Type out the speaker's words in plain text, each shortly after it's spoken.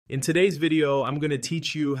In today's video, I'm going to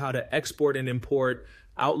teach you how to export and import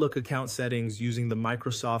Outlook account settings using the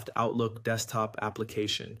Microsoft Outlook desktop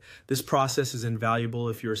application. This process is invaluable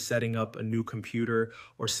if you're setting up a new computer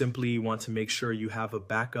or simply want to make sure you have a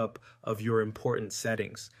backup of your important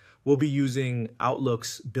settings. We'll be using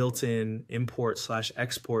Outlook's built-in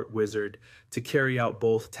import/export wizard to carry out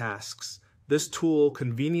both tasks. This tool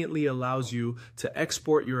conveniently allows you to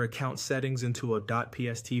export your account settings into a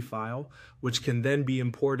 .pst file, which can then be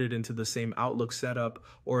imported into the same Outlook setup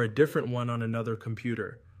or a different one on another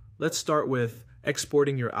computer. Let's start with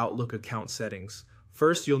exporting your Outlook account settings.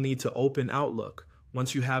 First, you'll need to open Outlook.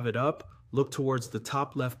 Once you have it up, look towards the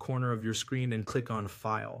top left corner of your screen and click on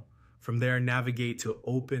File. From there, navigate to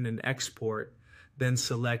Open and Export, then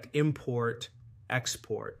select Import,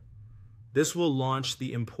 Export. This will launch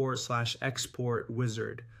the import/export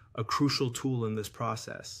wizard, a crucial tool in this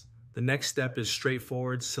process. The next step is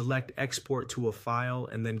straightforward. Select Export to a file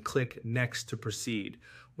and then click Next to proceed.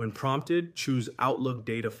 When prompted, choose Outlook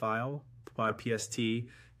Data File, .pst,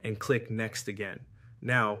 and click Next again.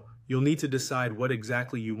 Now, you'll need to decide what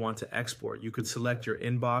exactly you want to export. You could select your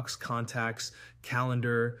inbox, contacts,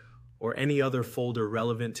 calendar, or any other folder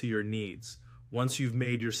relevant to your needs. Once you've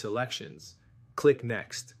made your selections, click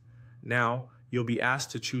Next. Now, you'll be asked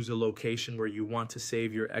to choose a location where you want to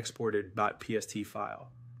save your exported .pst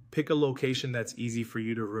file. Pick a location that's easy for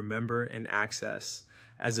you to remember and access.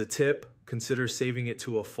 As a tip, consider saving it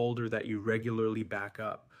to a folder that you regularly back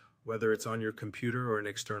up, whether it's on your computer or an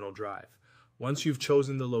external drive. Once you've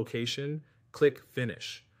chosen the location, click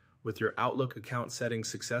Finish. With your Outlook account settings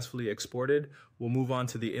successfully exported, we'll move on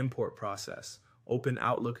to the import process. Open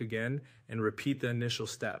Outlook again and repeat the initial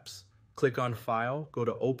steps. Click on File, go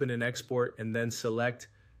to Open and Export, and then select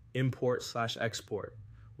Import/Export.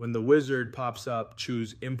 When the wizard pops up,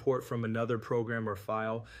 choose Import from another program or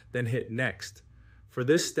file, then hit Next. For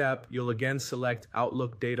this step, you'll again select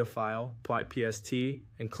Outlook Data File, .pst,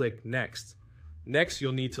 and click Next. Next,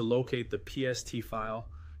 you'll need to locate the PST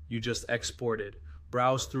file you just exported.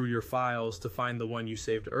 Browse through your files to find the one you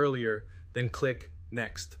saved earlier, then click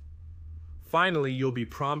Next. Finally, you'll be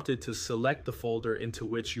prompted to select the folder into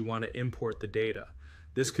which you want to import the data.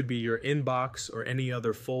 This could be your inbox or any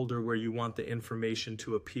other folder where you want the information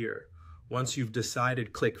to appear. Once you've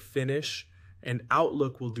decided, click Finish, and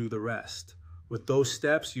Outlook will do the rest. With those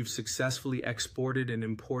steps, you've successfully exported and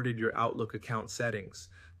imported your Outlook account settings.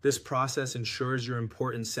 This process ensures your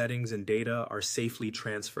important settings and data are safely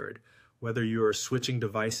transferred, whether you are switching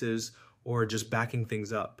devices or just backing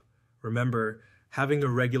things up. Remember, having a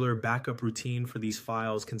regular backup routine for these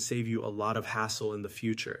files can save you a lot of hassle in the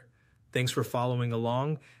future. Thanks for following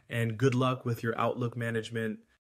along, and good luck with your Outlook management